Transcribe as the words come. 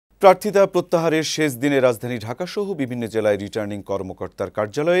প্রার্থিতা প্রত্যাহারের শেষ দিনে রাজধানী ঢাকাসহ বিভিন্ন জেলায় রিটার্নিং কর্মকর্তার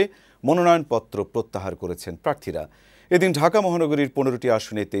কার্যালয়ে মনোনয়নপত্র প্রত্যাহার করেছেন প্রার্থীরা। এদিন ঢাকা মহানগরীর 15টি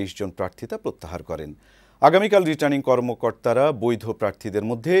আসনে 23 জন প্রার্থিতা প্রত্যাহার করেন। আগামীকাল রিটার্নিং কর্মকর্তারা বৈধ প্রার্থীদের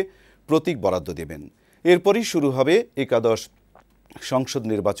মধ্যে প্রতীক বরাদ্দ দেবেন। এরপরই শুরু হবে একাদশ সংসদ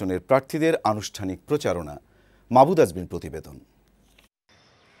নির্বাচনের প্রার্থীদের আনুষ্ঠানিক প্রচারণা। মাহবুদ আজমির প্রতিবেদন।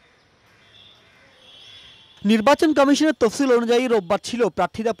 নির্বাচন কমিশনের তফসিল অনুযায়ী রোববার ছিল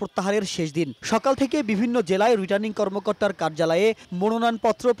প্রার্থিতা প্রত্যাহারের শেষ দিন। সকাল থেকে বিভিন্ন জেলায় রিটার্নিং কর্মকর্তার কার্যালয়ে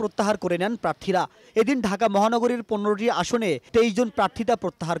মনোনয়নপত্র প্রত্যাহার করে নেন প্রার্থীরা। এদিন ঢাকা মহানগরীর 15টি আসনে 23 জন প্রার্থিতা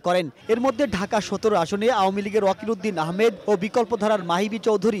প্রত্যাহার করেন। এর মধ্যে ঢাকা 17 আসনে আওয়ামী লীগের ওয়াকিলউদ্দিন আহমেদ ও বিকল্পধারার মাহিবি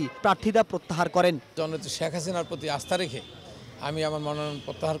চৌধুরী প্রার্থিতা প্রত্যাহার করেন। জননেত্রী শেখ হাসিনার প্রতি আস্থা রেখে আমি আমার মনোনয়ন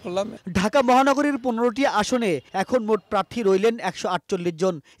প্রত্যাহার করলাম। ঢাকা মহানগরীর 15টি আসনে এখন মোট প্রার্থী রইলেন 148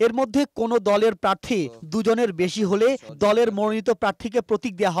 জন। এর মধ্যে কোনো দলের প্রার্থী 2 জনের বেশি হলে দলের মনোনীত প্রার্থীকে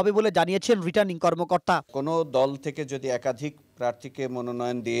প্রতীক দেওয়া হবে বলে জানিয়েছেন রিটার্নিং কর্মকর্তা। কোনো দল থেকে যদি একাধিক প্রার্থীকে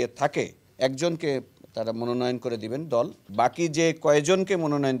মনোনয়ন দিয়ে থাকে, একজনকে তারা মনোনয়ন করে দিবেন দল, বাকি যে কয়েকজনকে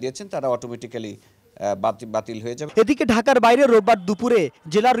মনোনয়ন দিয়েছেন তারা অটোমেটিক্যালি বাতিল হয়ে যাবে। এদিকে ঢাকার বাইরে রোববার দুপুরে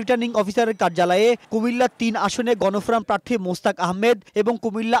জেলা রিটার্নিং অফিসারের কার্যালয়ে কুমিল্লা 3 আসনে গণফোরাম প্রার্থী মোস্তাক আহমেদ এবং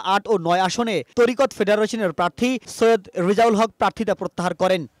কুমিল্লা 8 ও 9 আসনে তরিকত ফেডারেশনের প্রার্থী সৈয়দ রেজাউল হক প্রার্থিতা প্রত্যাহার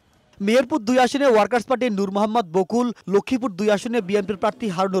করেন। মেহেরপুর 2 আসনে ওয়ার্কার্স পার্টির নূর মোহাম্মদ বকুল, লক্ষ্মীপুর 2 আসনে বিএনপির প্রার্থী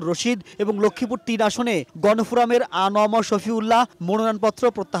হারুনুর রশিদ এবং লক্ষ্মীপুর 3 আসনে গণফোরামের আনোয়ার শফিউল্লাহ মনোনয়নপত্র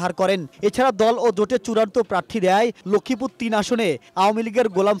প্রত্যাহার করেন। এছাড়া দল ও জোটের চূড়ান্ত প্রার্থী দেয় লক্ষ্মীপুর 3 আসনে আওয়ামী লীগের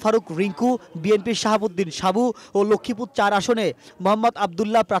গোলাম ফারুক রিঙ্কু, বিএনপির শাহাবুদ্দিন সাবু ও লক্ষ্মীপুর 4 আসনে মোহাম্মদ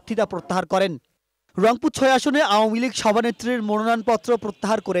আবদুল্লাহ প্রার্থিতা প্রত্যাহার করেন। রংপুর 6 আসনে আওয়ামী লীগ সভানেত্রীর মনোনয়নপত্র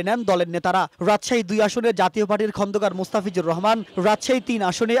প্রত্যাহার করে নেন দলের নেতারা। রাজশাহী 2 আসনে জাতীয় পার্টির খন্দকার মোস্তাফিজুর রহমান, রাজশাহী 3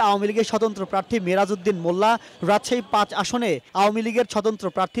 আসনে আওয়ামী লীগের স্বতন্ত্র প্রার্থী মেরাজউদ্দিন মোল্লা, রাজশাহী 5 আসনে আওয়ামী লীগের স্বতন্ত্র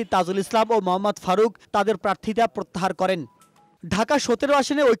প্রার্থী তাজুল ইসলাম ও মোহাম্মদ ফারুক তাদের প্রার্থিতা প্রত্যাহার করেন। ঢাকা 17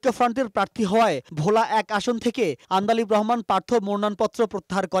 আসনে ঐক্যফ্রন্টের প্রার্থী হওয়ায় ভোলা 1 আসন থেকে আন্দালিব রহমান পার্থ মনোনয়নপত্র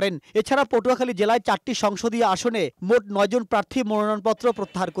প্রত্যাহার করেন। এছাড়া পটুয়াখালী জেলায় 4টি সংসদীয় আসনে মোট 9 জন প্রার্থী মনোনয়নপত্র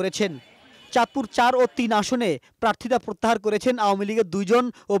প্রত্যাহার করেছেন। চাঁদপুর 4 ও 3 আসনে প্রার্থিতা প্রত্যাহার করেছেন আওয়ামী লীগের 2 জন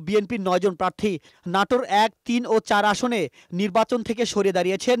ও বিএনপির 9 জন প্রার্থী। নাটোর 1, 3 ও 4 আসনে নির্বাচন থেকে সরে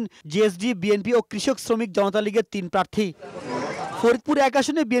দাঁড়িয়েছেন জিএসডি, বিএনপি ও কৃষক শ্রমিক জনতা লীগের 3 প্রার্থী। ফরিদপুর 1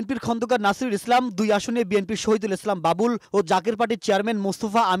 আসনে বিএনপির খন্দকার নাসিরুল ইসলাম, 2 আসনে বিএনপির শহীদুল ইসলাম বাবুল ও জাকের পার্টির চেয়ারম্যান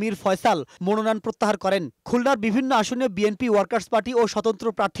মোস্তফা আমির ফয়সাল মনোনয়ন প্রত্যাহার করেন। খুলনার বিভিন্ন আসনে বিএনপি, ওয়ার্কার্স পার্টি ও স্বতন্ত্র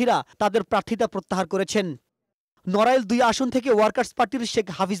প্রার্থীরা তাদের প্রার্থিতা প্রত্যাহার করেছেন। নড়াইল 2 আসন থেকে ওয়ার্কার্স পার্টির শেখ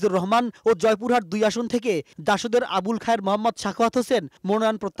হাফিজুর রহমান ও জয়পুরহাট 2 আসন থেকে জাসদের আবুল খায়ের মোহাম্মদ সাখাওয়াত হোসেন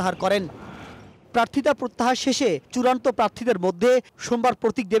মনোনয়ন প্রত্যাহার করেন। প্রার্থিতা প্রত্যাহার শেষে চূড়ান্ত প্রার্থীদের মধ্যে সোমবার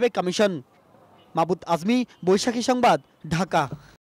প্রতীক দেবে কমিশন। মাহবুদ আজমি, বৈশাখী সংবাদ, ঢাকা।